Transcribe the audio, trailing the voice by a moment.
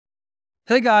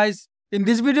Hey guys, in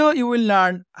this video you will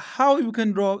learn how you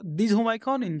can draw this home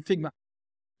icon in Figma.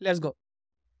 Let's go.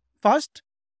 First,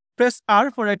 press R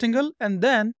for rectangle and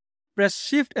then press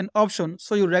Shift and Option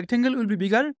so your rectangle will be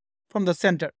bigger from the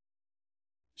center.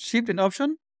 Shift and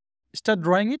Option, start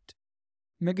drawing it,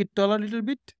 make it taller a little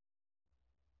bit,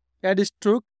 add a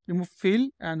stroke, remove fill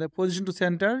and the position to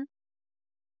center,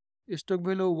 stroke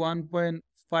value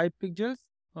 1.5 pixels.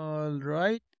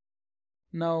 Alright,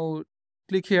 now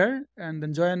click here and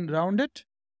then join round it.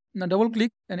 Now double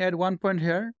click and add 1 point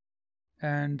here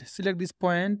and select this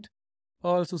point.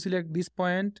 Also select this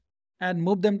point and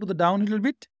move them to the down a little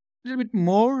bit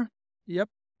more. Yep.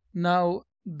 Now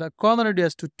the corner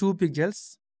radius to 2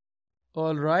 pixels.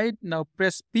 All right. Now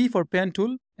press P for pen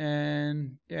tool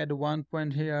and add 1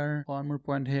 point here, one more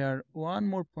point here, one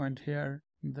more point here,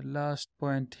 the last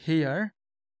point here.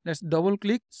 Let's double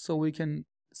click so we can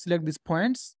select these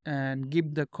points and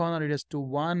give the corner radius to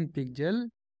 1 pixel.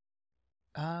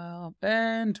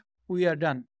 And we are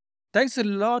done. Thanks a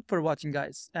lot for watching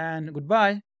guys and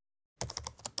goodbye.